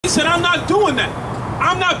said, I'm not doing that.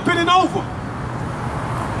 I'm not bending over.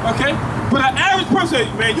 Okay? But an average person,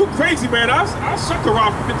 man, you crazy, man. I'll suck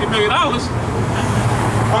around for $50 million.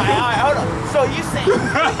 All right, hold on. So you're saying,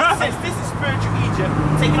 since this is spiritual Egypt,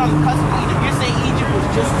 taking on the custom of Egypt, you're saying Egypt was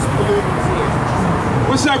just as polluted as here.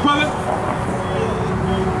 What's that, brother?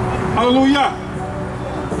 Hallelujah.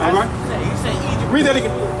 All right. You saying Egypt. Read that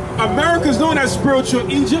again. America's known as spiritual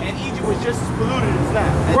Egypt. And Egypt was just as polluted as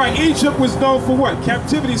that. Right. Egypt was known for what?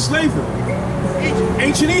 Captivity, slavery. Egypt.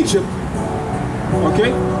 Ancient Egypt.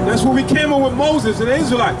 Okay? That's where we came in with Moses and the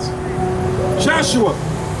Israelites. Joshua.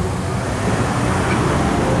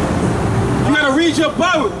 You gotta read your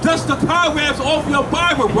Bible. Dust the cobwebs off your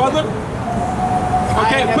Bible, brother.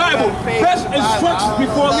 Okay, Bible. Best instructions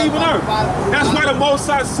before leaving Earth. That's why the Most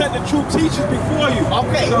High set the true teachers before you.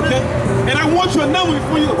 Okay. Okay? And I want your number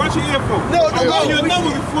before you watch your earphone. No, I want your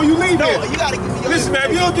number before you leave here. You gotta give me your Listen, man,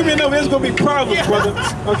 if you don't give me a number, there's gonna be problems, brother.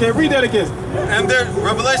 Okay, read that again. And their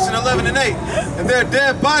Revelation 11:8. And their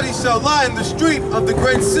dead bodies shall lie in the street of the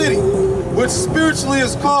great city, which spiritually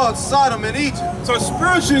is called Sodom and Egypt. So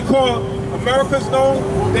spiritually called, America's known,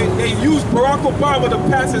 they used Barack Obama to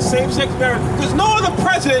pass a same-sex marriage. Because no other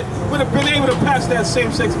president would have been able to pass that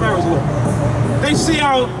same-sex marriage law. They see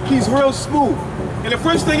how he's real smooth. And the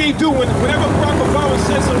first thing they do, whenever Barack Obama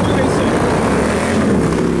says something, what do they say?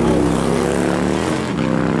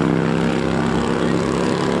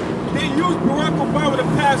 They use Barack Obama to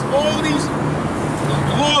pass all these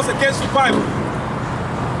laws against the Bible.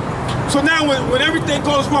 So now when everything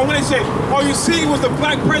goes wrong, when they say, all you see was the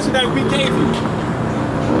black president that we gave you.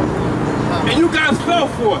 And you guys fell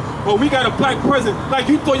for it. Well, we got a black president. Like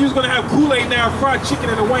you thought you was going to have Kool-Aid now and fried chicken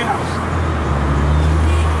in the White House.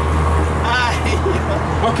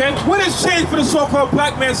 Okay? What has changed for the so-called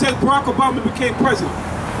black man since Barack Obama became president?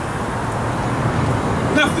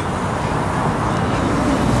 Nothing.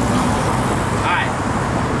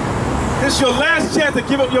 This is your last chance to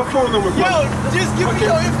give up your phone number, bro. Yo, just give me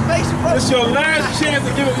your information, bro. This is your last chance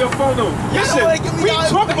to give up your phone number. Listen, we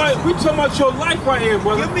talking about your life right here,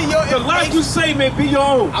 brother. Give me your information. The life you say may be your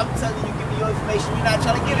own. I'm telling you, give me your information. You're not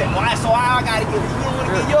trying to give it. Why? So I gotta give it. You don't want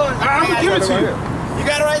to get yours. I'm gonna give it to you. You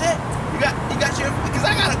got it right there? You got your, because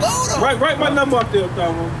I gotta go though. Write my number up there,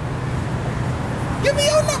 Thabo. Give me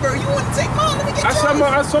your number. You want to take mine? Let me get yours.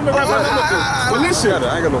 I saw me write my number up there. But listen,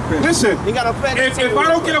 I ain't got no pen. Listen, you got no pen. If I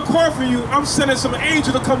don't get a call for you, I'm sending some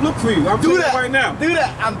angel to come look for you. I'm doing that right now. Do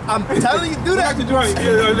that. I'm telling you, do that.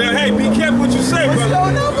 Hey, be careful what you say, brother. What's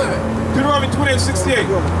your number? Deuteronomy 28:68.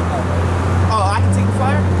 Oh, I can take the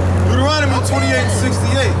fire? Deuteronomy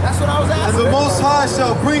 28:68. That's what I was asking. And the Most High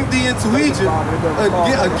shall bring thee into Egypt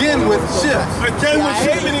again with ships. Again with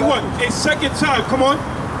ships, meaning what? A second time. Come on.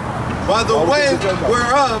 By the way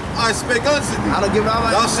whereof I spake unto thee, I don't give out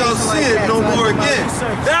my thou shalt see it no more again.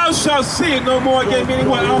 Thou shalt see it no more again, meaning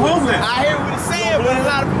what? Our homeland. I hear what it's saying, but a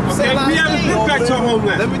lot of people say a lot of we haven't things. been back to our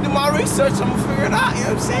homeland. Let me do my research, I'm gonna figure it out, you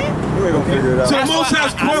know what I'm saying? You ain't gonna figure it out. So the Most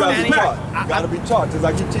High's calling us back. You gotta be taught, just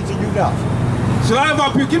like you're teaching you now. So a lot of our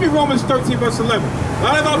people, give me Romans 13:11. A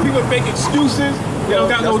lot of our people make excuses, they don't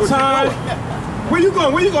got no time. Where you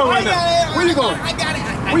going? Where you going right now? Where you going? I got it.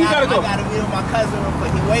 Where you gotta go? I gotta meet with my cousin, but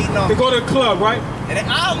he waiting on me. To go to the club, right? And then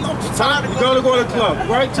I don't know time to go to the club,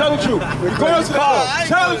 right? Tell the truth. Go to the club.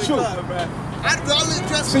 Tell the truth.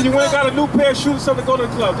 So you ain't got a new pair of shoes or something to go to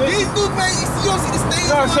the club. These new pairs, you don't see the stains.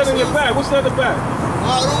 No, it's in your bag. What's that in the bag?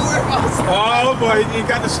 Oh, don't worry about it. Oh boy, you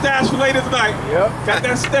got the stash for later tonight. Yep. Got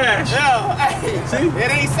that stash. Yo, hey, see? It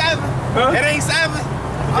ain't 7. Huh? It ain't 7.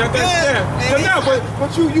 You got that stash.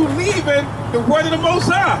 But you leaving the word of the Most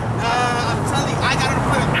High. I'm telling you, I got an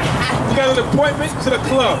appointment. You got an appointment to the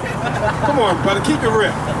club. Come on, brother, keep it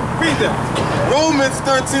real. Read that. Romans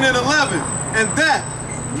 13:11. And that,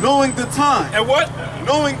 knowing the time. And what?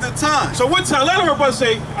 Knowing the time. So what time? Let everybody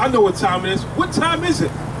say, I know what time it is. What time is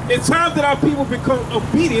it? It's time that our people become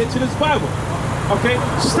obedient to this Bible. Okay?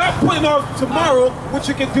 Stop putting off tomorrow what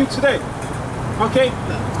you can do today. Okay?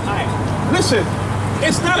 Listen,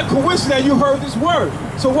 it's not a coincidence that you heard this word.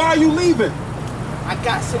 So why are you leaving? I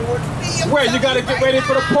got some work for you. Where? You got to get ready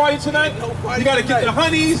for the party tonight? You got to get the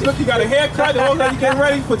honeys. Look, you got a haircut. All that you get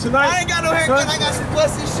ready for tonight? I ain't got no haircut. I got some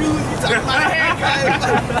busted shoes. You talking about a haircut?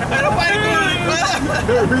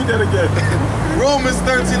 Read that again. Romans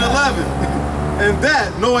 13:11. And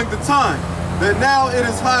that, knowing the time, that now it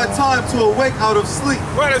is high time to awake out of sleep.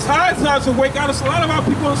 Right, it's high time to wake out of sleep. A lot of our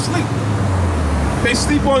people are asleep. They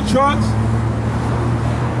sleep on drugs.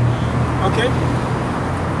 Okay?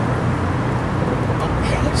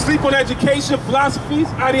 Sleep on education, philosophies,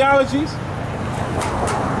 ideologies.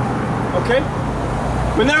 Okay?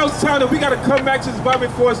 But now it's time that we got to come back to this Bible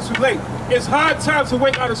before it's too late. It's hard time to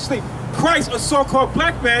wake out of sleep. Christ, a so-called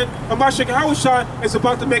black man, Hamashiach Yahushua, is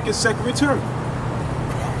about to make his second return.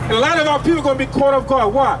 And a lot of our people are going to be caught off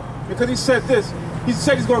guard. Why? Because he said this. He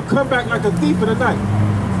said he's going to come back like a thief in the night.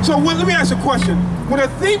 So let me ask you a question. When a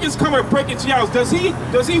thief is coming to break into your house, does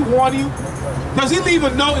he warn you? Does he leave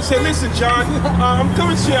a note and say, listen, John, I'm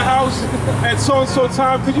coming to your house at so-and-so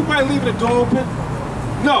time. Could you mind leaving the door open?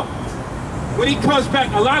 No. When he comes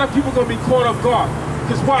back, a lot of people are going to be caught off guard.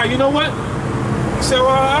 Because why? You know what? He said,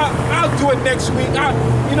 well, I'll do it next week.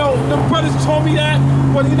 You know, the brothers told me that,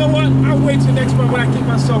 but you know what? I'll wait till next month when I get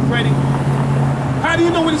myself ready. How do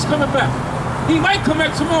you know when he's coming back? He might come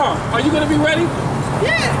back tomorrow. Are you going to be ready?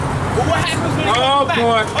 Yeah. But what happens when he comes back?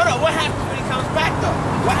 Boy. Hold on, what happens when he comes back, though?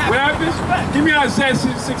 What happens? Give me Isaiah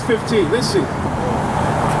 6:15. Let's see.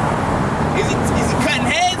 Is he cutting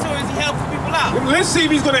heads or is he helping people out? Let's see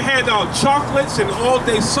if he's going to hand out chocolates and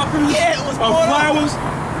all-day suckers or flowers.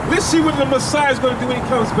 Let's see what the Messiah is going to do when he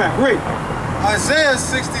comes back. Read. Isaiah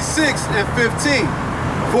 66:15.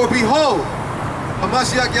 For behold,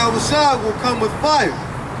 Hamashiach Yahushua will come with fire.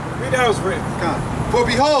 Read how it's written. For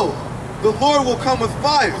behold, the Lord will come with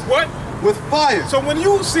fire. With what? With fire. So when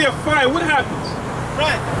you see a fire, what happens?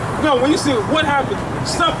 Right. No, when you see it, what happens?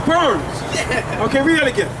 Stuff burns. Yeah. Okay, read that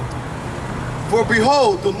again. For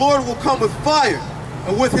behold, the Lord will come with fire,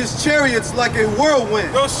 and with his chariots like a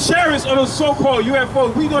whirlwind. Those chariots are those so-called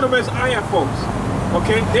UFOs. We know them as IFOs.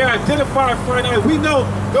 Okay? They're identified finally. We know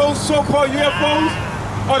those so-called UFOs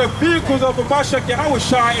are the vehicles of Hamashiach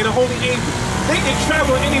Yahushua and the holy angels. They can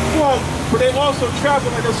travel in any form, but they also travel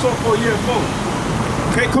in the so-called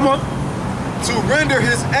UFOs. Okay, come on. To render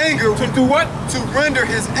his anger. To do what? To render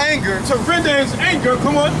his anger. To render his anger,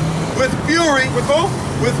 come on. With fury. With who?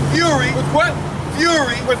 With fury. With what?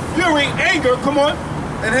 Fury. With fury, anger, come on.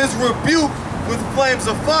 And his rebuke with flames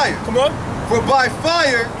of fire. Come on. For by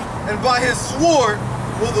fire and by his sword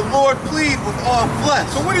will the Lord plead with all flesh.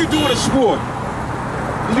 So what do you do with a sword?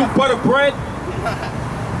 You butter bread?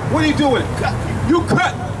 What do you do with it? You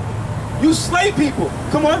cut. You slay people.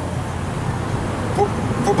 Come on.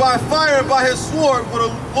 For by fire and by his sword will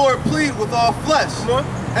the Lord plead with all flesh. Come on.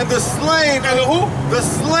 And the slain. And the who? The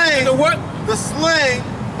slain. And the what? The slain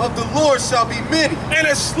of the Lord shall be many. And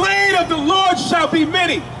the slain of the Lord shall be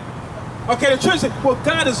many. Okay, the church said, well,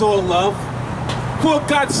 God is all love. For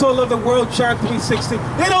God so loved the world, John 3:16.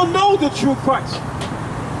 They don't know the true Christ.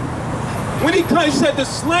 When he comes, he said, the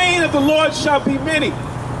slain of the Lord shall be many.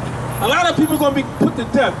 A lot of people are going to be put to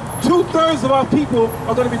death. 2/3 of our people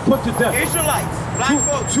are going to be put to death. Israelites, black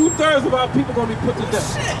folks. 2/3 of our people are going to be put to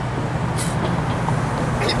death. Shit.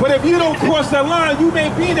 But if you don't cross that line, you may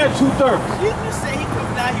be that 2/3. You just say he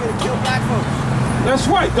comes down here to kill black folks. That's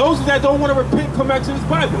right. Those that don't want to repent come back to this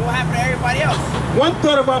Bible. What happened to everybody else?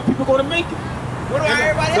 1/3 of our people are going to make it. What about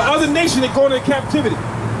everybody The else? other nation is going into captivity.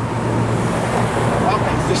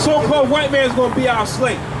 Okay. The so-called white man is going to be our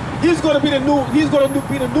slave. He's going to be the new. He's going to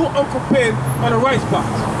be the new Uncle Ben on the rice box.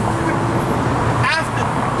 After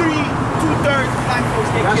 2/3 of black folks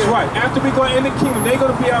get That's killed. right. After we go in the kingdom, they're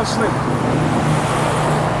going to be our slave.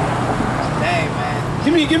 Dang,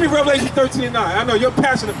 man. Give me Revelation 13:9. I know you're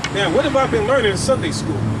passionate. Man, what have I been learning in Sunday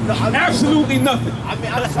school? No, Absolutely nothing. I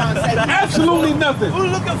mean, I'm trying to say. Absolutely nothing. We're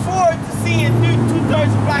looking forward to seeing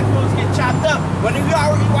 2/3 of black folks get chopped up. But if you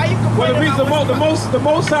already, why you Well, complaining about the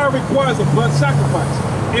most High requires a blood sacrifice.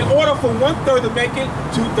 In order for 1/3 to make it,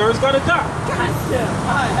 2/3 got to die. Gotcha.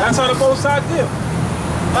 That's how the Most High did.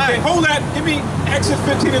 Okay, hold that. Give me Exodus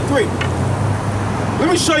 15:3. Let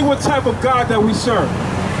me show you what type of God that we serve.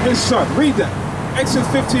 His son. Read that. Exodus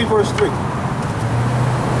 15:3.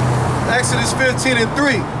 Exodus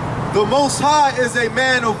 15:3. The Most High is a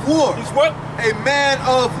man of war. He's what? A man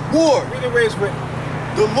of war. Read it where it's written.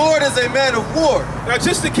 The Lord is a man of war. Now,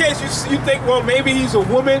 just in case you think, well, maybe he's a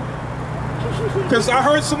woman, because I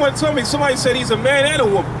heard someone tell me, somebody said he's a man and a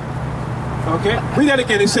woman. Okay, read that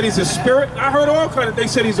again. They said he's a spirit. I heard all kinds of, they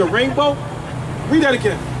said he's a rainbow. Read that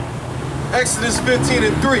again. Exodus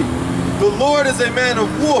 15:3. The Lord is a man of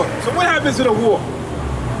war. So what happens in a war?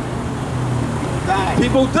 Die.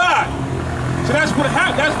 People die. So that's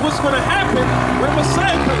what's going to happen when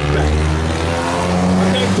Messiah comes back.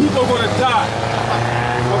 Okay, people are going to die.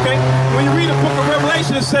 Okay, when you read the book of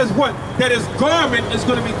Revelation, it says what? That his garment is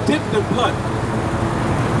going to be dipped in blood.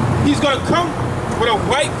 He's going to come with a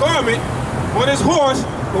white garment on his horse,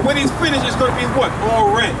 but when he's finished, it's going to be what?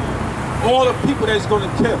 All red. All the people that he's going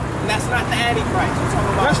to kill. And that's not the Antichrist. You're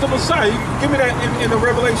talking about. That's the Messiah. Give me that in the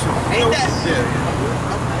Revelation. Ain't that? Yeah.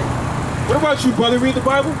 What about you, brother? Read the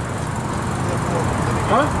Bible?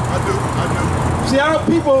 Huh? I do. See, our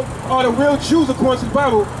people are the real Jews according to the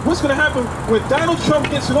Bible. What's going to happen when Donald Trump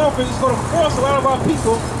gets in office? It's going to force a lot of our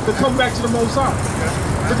people to come back to the Most High.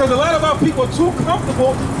 Because a lot of our people are too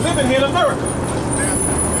comfortable living here in America.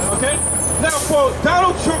 Okay? Now, for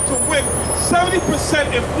Donald Trump to win 70%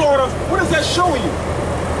 in Florida, what is that showing you?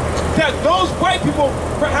 That those white people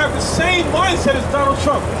have the same mindset as Donald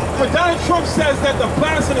Trump. When Donald Trump says that the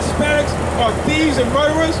blacks and Hispanics are thieves and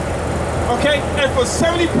murderers, okay, and for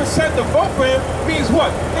 70% to vote for him means what?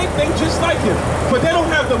 They think just like him. But they don't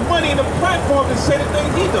have the money and the platform to say the things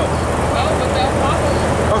he does. Well, but they'll follow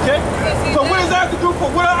him. Okay? So what does that have to do for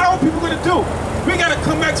what are our people going to do? We got to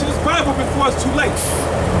come back to this Bible before it's too late.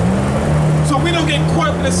 So we don't get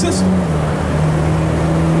caught up in the system.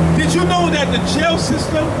 Did you know that the jail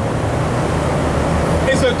system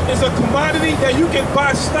is a commodity that you can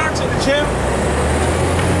buy stocks in the jail?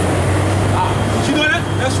 Did you know that?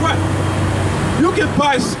 That's right. You can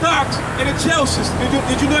buy stocks in the jail system.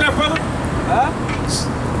 Did you know that, brother? Huh?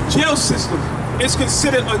 Jail system is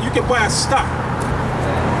considered, you can buy a stock.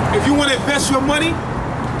 If you want to invest your money,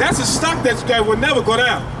 that's a stock that will never go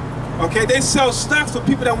down. Okay, they sell stocks for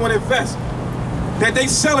people that want to invest. That they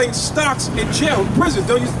selling stocks in jail, prisons.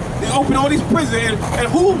 They open all these prisons, and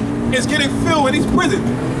who is getting filled in these prisons?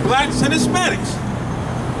 Blacks and Hispanics.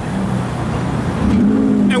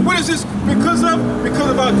 And what is this because of?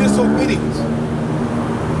 Because of our disobedience.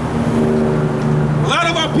 A lot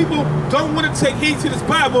of our people don't want to take heed to this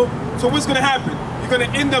Bible, so what's going to happen? You're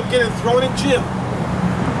going to end up getting thrown in jail.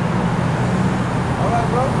 All right,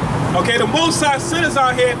 bro. Okay, the Most High sent us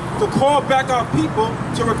out here to call back our people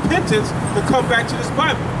to repentance, to come back to this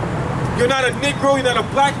Bible. You're not a Negro, you're not a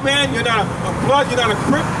black man, you're not a blood, you're not a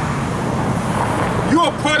Crip. You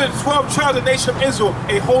are part of the 12 tribes of the nation of Israel,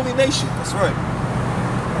 a holy nation. That's right.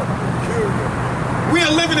 We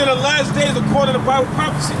are living in the last days according to Bible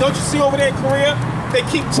prophecy. Don't you see over there in Korea? They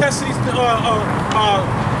keep testing these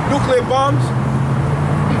nuclear bombs.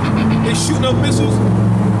 They're shooting up missiles.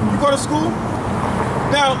 You go to school?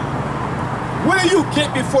 Now, what do you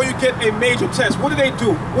get before you get a major test? What do they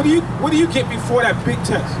do? What do you get before that big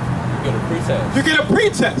test? You get a pre-test. You get a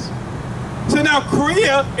pre-test. So now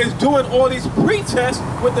Korea is doing all these pre-tests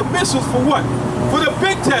with the missiles for what? For the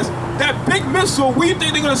big test. That big missile, where do you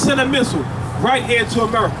think they're going to send a missile? Right here to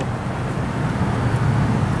America.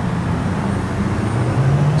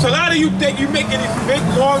 So a lot of you think you're making these big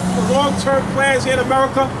long-term plans here in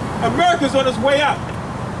America. America's on its way out.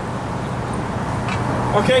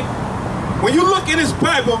 Okay? When you look in this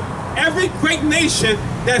Bible, every great nation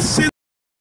that sins